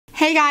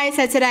Hey guys,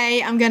 so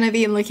today I'm going to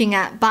be looking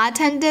at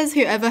bartenders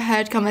who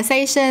overheard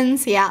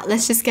conversations. Yeah,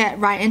 let's just get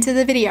right into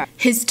the video.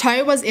 His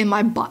toe was in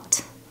my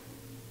butt.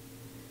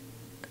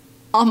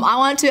 I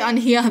want to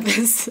unhear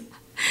this.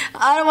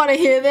 I don't want to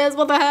hear this,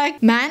 what the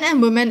heck? Man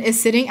and woman is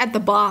sitting at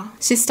the bar.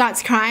 She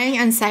starts crying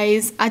and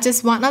says, I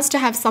just want us to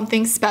have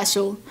something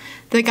special.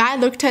 The guy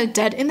looked her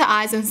dead in the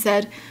eyes and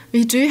said,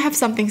 we do have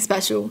something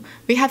special.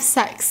 We have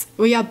sex.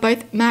 We are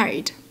both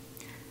married.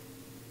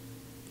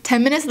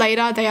 10 minutes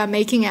later, they are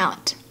making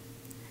out.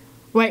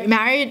 Wait,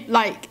 married,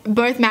 like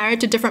both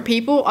married to different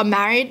people or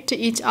married to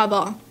each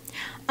other?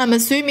 I'm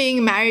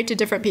assuming married to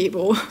different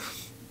people.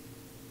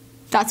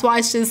 That's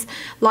why she's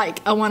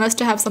like, I want us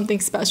to have something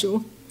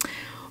special.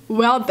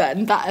 Well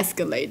then, that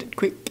escalated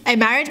quick. A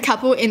married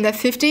couple in their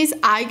 50s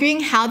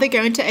arguing how they're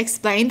going to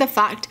explain the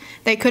fact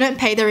they couldn't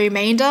pay the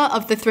remainder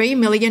of the €3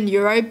 million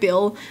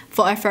bill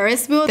for a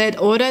Ferris wheel they'd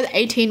ordered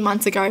 18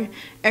 months ago,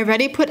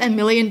 already put $1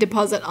 million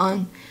deposit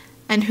on,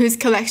 and whose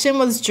collection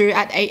was due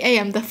at 8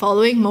 AM the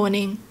following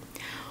morning.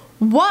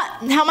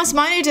 What? How much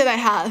money do they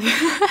have?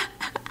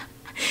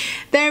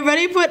 They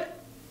already put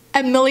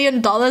 $1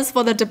 million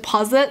for the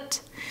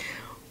deposit?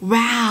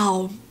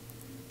 Wow.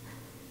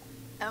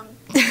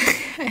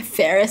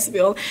 Ferris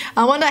wheel.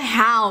 I wonder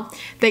how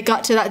they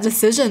got to that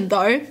decision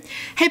though.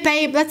 Hey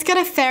babe, let's get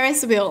a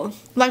Ferris wheel.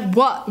 Like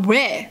what?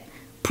 Where?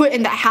 Put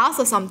in the house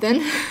or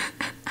something?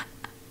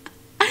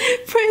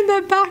 Put in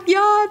the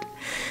backyard?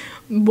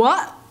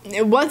 What?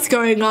 What's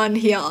going on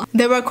here?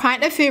 There were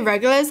quite a few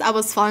regulars I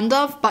was fond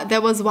of, but there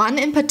was one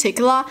in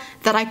particular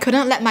that I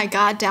couldn't let my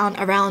guard down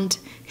around.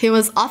 He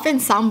was off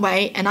in some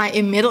way and I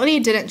immediately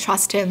didn't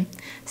trust him.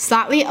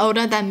 Slightly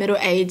older than middle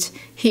age,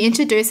 he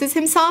introduces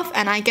himself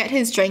and I get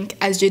his drink,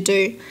 as you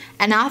do.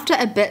 And after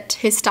a bit,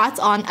 he starts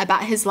on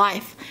about his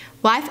life.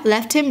 Wife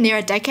left him near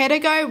a decade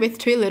ago with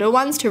 2 little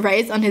ones to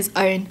raise on his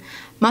own.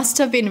 Must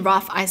have been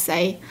rough, I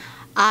say.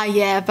 Ah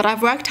yeah, but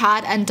I've worked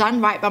hard and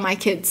done right by my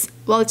kids.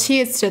 Well,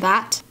 cheers to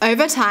that.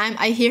 Over time,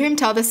 I hear him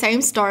tell the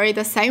same story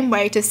the same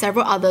way to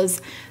several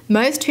others,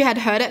 most who had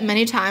heard it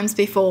many times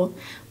before.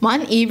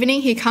 One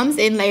evening, he comes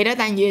in later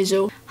than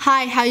usual.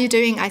 Hi, how you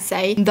doing, I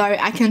say, though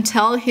I can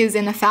tell he's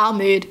in a foul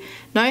mood.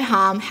 No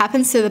harm,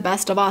 happens to the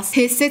best of us.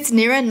 He sits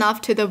near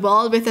enough to the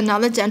world with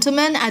another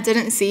gentleman I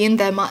didn't see in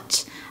there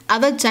much.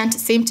 Other gent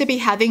seemed to be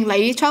having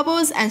lady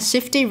troubles and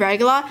shifty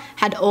regular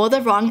had all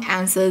the wrong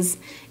answers.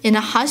 In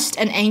a hushed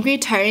and angry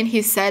tone,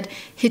 he said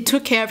he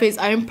took care of his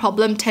own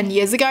problem 10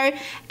 years ago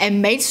and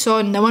made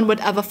sure no one would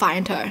ever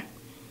find her.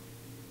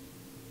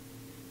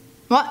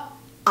 What?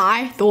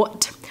 I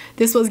thought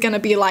this was gonna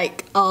be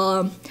like,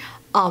 I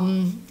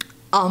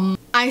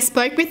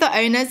spoke with the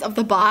owners of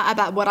the bar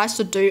about what I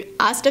should do,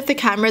 asked if the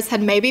cameras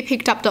had maybe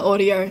picked up the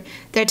audio.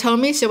 They told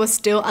me she was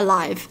still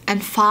alive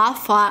and far,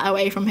 far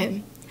away from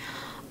him.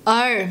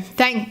 Oh,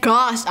 thank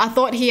gosh. I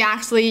thought he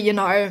actually, you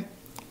know.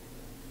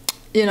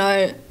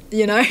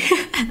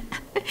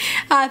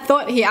 I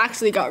thought he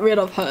actually got rid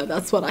of her.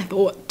 That's what I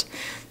thought.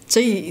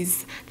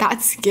 Jeez,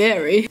 that's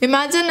scary.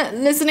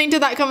 Imagine listening to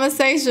that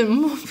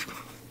conversation.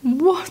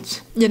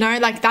 What? You know,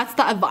 like that's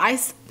the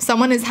advice.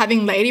 Someone is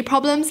having lady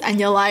problems and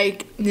you're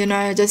like, you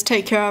know, just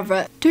take care of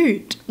it.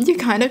 Dude, you're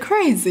kind of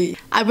crazy.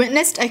 I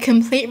witnessed a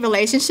complete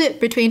relationship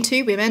between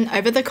 2 women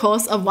over the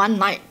course of one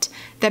night.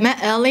 They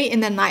met early in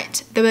the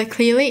night. They were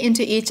clearly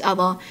into each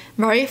other,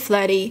 very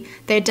flirty.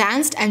 They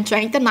danced and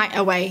drank the night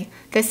away.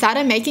 They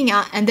started making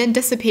out and then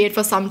disappeared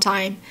for some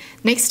time.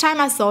 Next time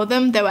I saw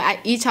them, they were at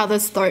each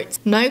other's throats.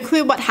 No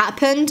clue what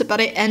happened, but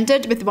it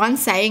ended with one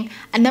saying,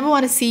 I never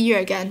want to see you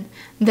again,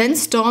 then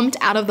stormed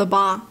out of the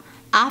bar.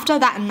 After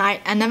that night,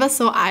 I never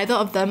saw either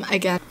of them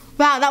again.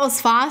 Wow, that was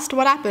fast.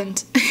 What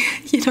happened?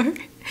 You know,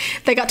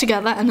 they got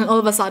together and then all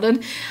of a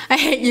sudden, I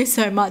hate you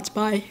so much,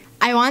 bye.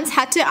 I once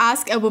had to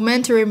ask a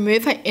woman to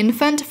remove her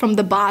infant from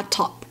the bar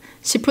top.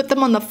 She put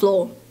them on the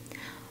floor.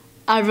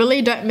 I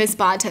really don't miss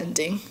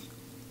bartending.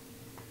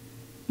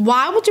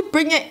 Why would you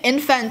bring your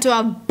infant to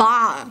a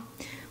bar?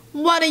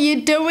 What are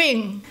you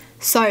doing?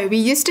 So we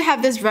used to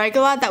have this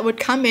regular that would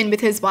come in with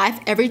his wife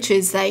every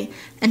Tuesday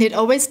and he'd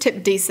always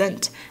tip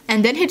decent.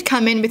 And then he'd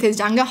come in with his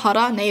younger,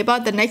 hotter neighbor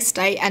the next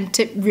day and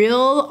tip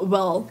real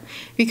well.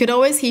 We could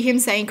always hear him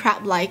saying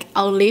crap like,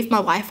 I'll leave my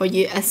wife for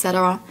you,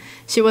 etc.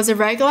 She was a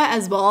regular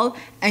as well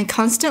and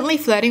constantly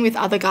flirting with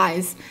other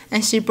guys.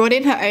 And she brought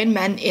in her own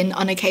men in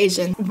on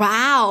occasion.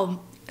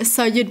 Wow.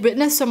 So you'd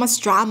witness so much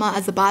drama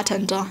as a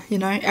bartender, you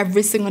know,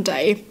 every single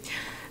day.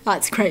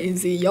 That's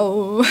crazy,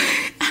 yo.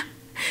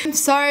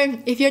 So,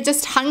 if you're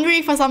just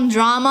hungry for some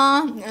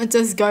drama,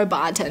 just go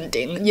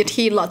bartending. You'd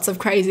hear lots of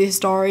crazy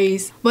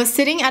stories. We're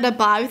sitting at a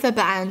bar with a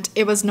band.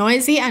 It was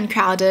noisy and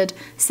crowded.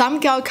 Some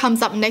girl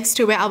comes up next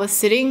to where I was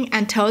sitting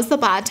and tells the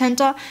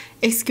bartender,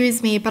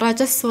 excuse me, but I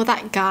just saw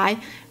that guy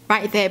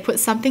right there put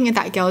something in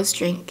that girl's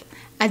drink.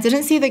 I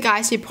didn't see the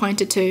guy she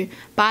pointed to.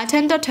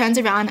 Bartender turns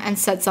around and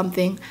said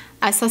something.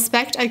 I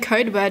suspect a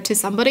code word to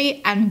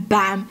somebody and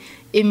bam,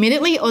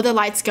 Immediately all the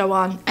lights go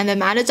on and the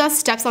manager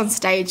steps on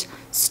stage,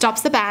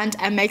 stops the band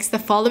and makes the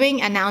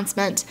following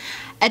announcement.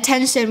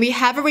 Attention, we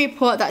have a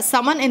report that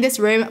someone in this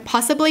room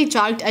possibly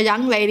drugged a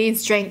young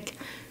lady's drink.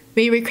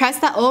 We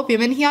request that all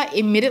women here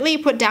immediately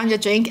put down your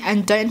drink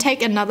and don't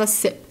take another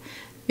sip.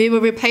 We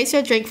will replace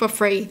your drink for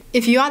free.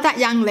 If you are that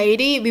young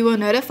lady, we will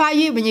notify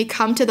you when you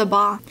come to the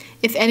bar.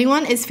 If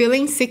anyone is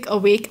feeling sick or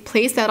weak,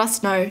 please let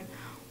us know.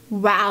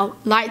 Wow,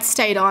 lights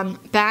stayed on,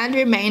 band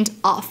remained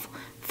off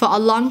for a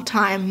long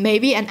time,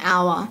 maybe an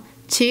hour.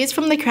 Cheers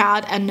from the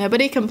crowd and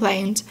nobody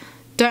complained.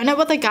 Don't know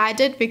what the guy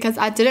did because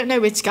I didn't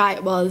know which guy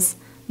it was.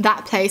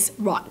 That place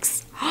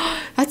rocks.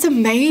 That's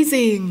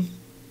amazing.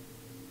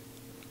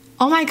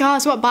 Oh my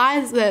gosh, what bar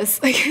is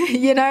this? Like,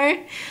 you know,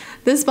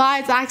 this bar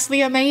is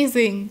actually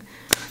amazing.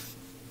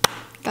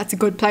 That's a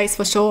good place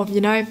for sure, you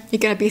know, you're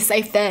gonna be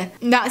safe there.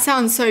 That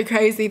sounds so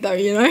crazy though,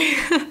 you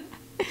know.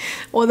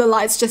 All the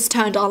lights just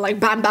turned on like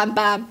bam, bam,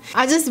 bam.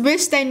 I just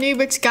wish they knew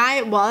which guy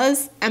it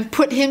was and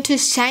put him to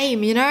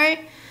shame, you know?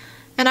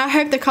 And I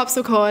hope the cops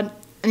were called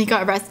and he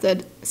got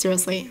arrested,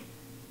 seriously.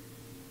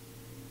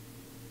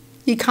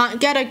 You can't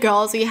get a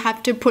girl, so you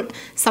have to put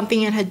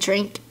something in her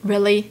drink,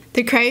 really.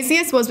 The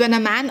craziest was when a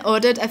man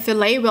ordered a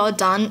filet well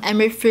done and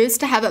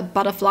refused to have it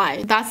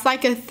butterfly. That's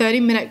like a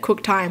 30-minute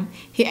cook time.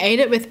 He ate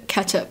it with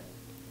ketchup.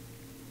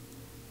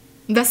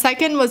 The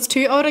second was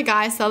two older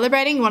guys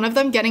celebrating one of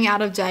them getting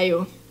out of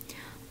jail.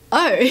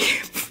 Oh,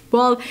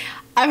 well,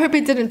 I hope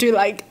he didn't do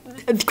like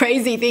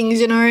crazy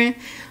things, you know.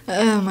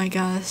 Oh my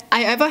gosh.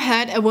 I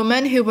overheard a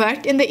woman who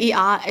worked in the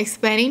ER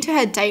explaining to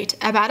her date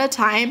about a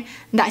time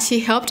that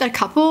she helped a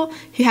couple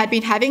who had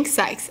been having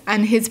sex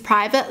and his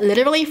private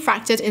literally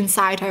fractured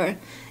inside her.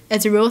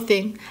 It's a real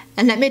thing.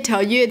 And let me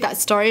tell you, that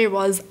story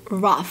was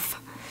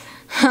rough.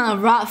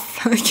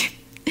 Rough.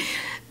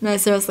 No,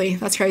 seriously,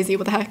 that's crazy.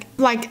 What the heck?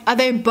 Like, are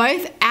they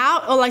both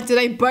out or like do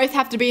they both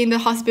have to be in the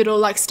hospital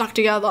like stuck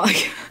together?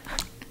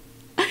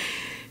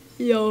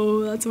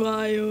 Yo, that's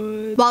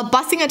wild. While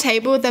bussing a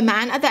table, the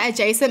man at the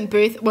adjacent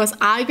booth was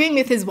arguing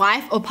with his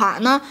wife or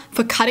partner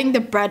for cutting the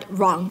bread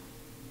wrong.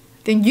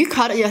 Then you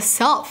cut it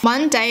yourself.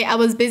 One day I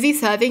was busy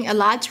serving a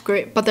large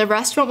group, but the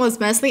restaurant was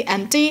mostly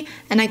empty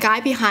and a guy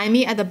behind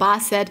me at the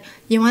bar said,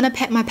 "You want to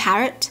pet my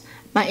parrot?"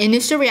 My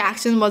initial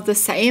reaction was the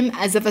same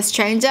as if a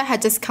stranger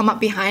had just come up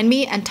behind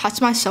me and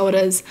touched my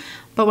shoulders.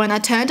 But when I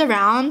turned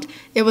around,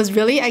 it was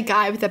really a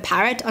guy with a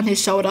parrot on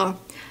his shoulder.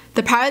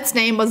 The parrot's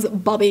name was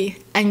Bobby,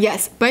 and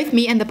yes, both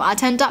me and the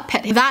bartender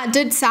pet him. That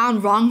did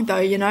sound wrong though,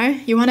 you know?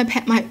 You want to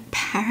pet my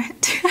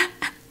parrot?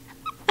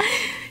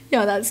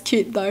 Yo, that's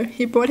cute though.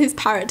 He brought his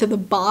parrot to the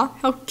bar.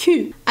 How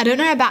cute. I don't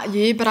know about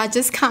you, but I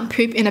just can't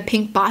poop in a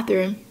pink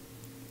bathroom.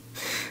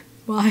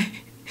 Why?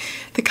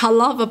 The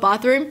color of a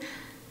bathroom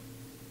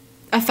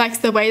affects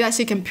the way that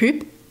she can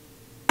poop?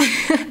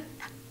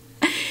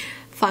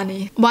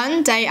 Funny.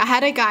 One day I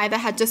had a guy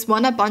that had just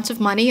won a bunch of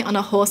money on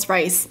a horse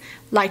race,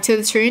 like to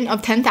the tune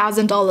of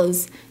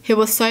 $10,000. He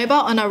was sober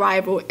on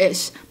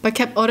arrival-ish, but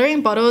kept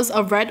ordering bottles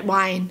of red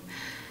wine.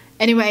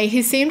 Anyway,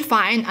 he seemed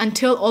fine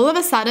until all of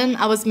a sudden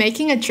I was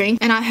making a drink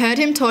and I heard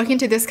him talking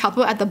to this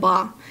couple at the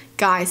bar.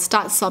 Guy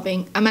starts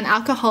sobbing. I'm an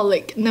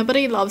alcoholic.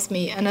 Nobody loves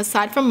me, and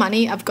aside from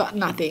money, I've got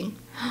nothing.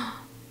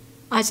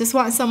 I just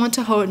want someone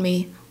to hold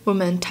me.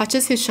 Woman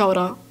touches his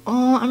shoulder.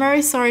 Oh, I'm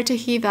very sorry to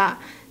hear that.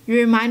 You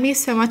remind me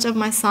so much of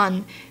my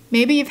son.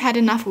 Maybe you've had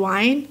enough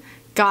wine?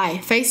 Guy,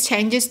 face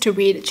changes to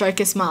weird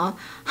joker smile.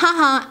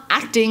 Haha,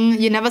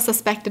 acting, you never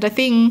suspected a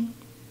thing.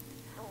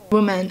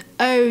 Woman,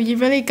 oh, you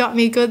really got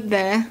me good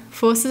there.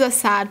 Forces a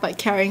sad but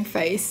caring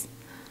face.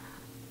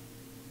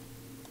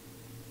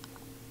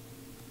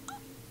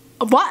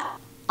 What?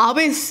 I'll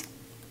be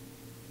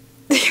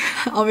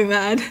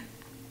mad.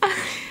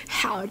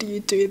 How do you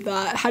do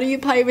that? How do you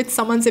play with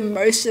someone's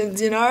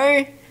emotions, you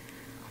know?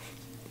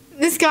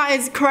 This guy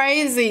is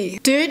crazy.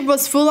 Dude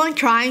was full on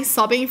crying,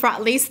 sobbing for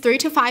at least 3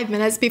 to 5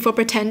 minutes before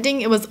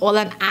pretending it was all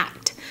an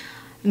act.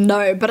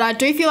 No, but I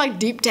do feel like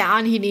deep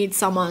down he needs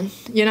someone.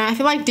 You know, I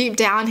feel like deep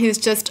down he's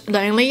just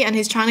lonely and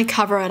he's trying to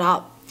cover it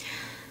up.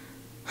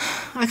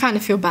 I kind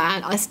of feel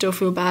bad. I still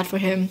feel bad for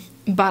him.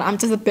 But I'm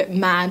just a bit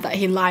mad that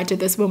he lied to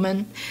this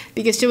woman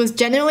because she was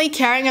genuinely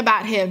caring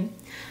about him.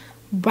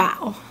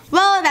 Wow.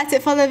 Well, that's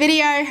it for the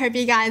video. Hope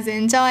you guys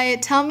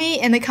enjoyed. Tell me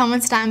in the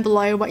comments down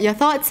below what your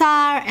thoughts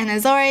are. And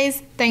as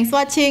always, thanks for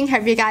watching.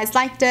 Hope you guys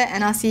liked it.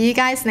 And I'll see you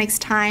guys next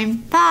time.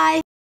 Bye.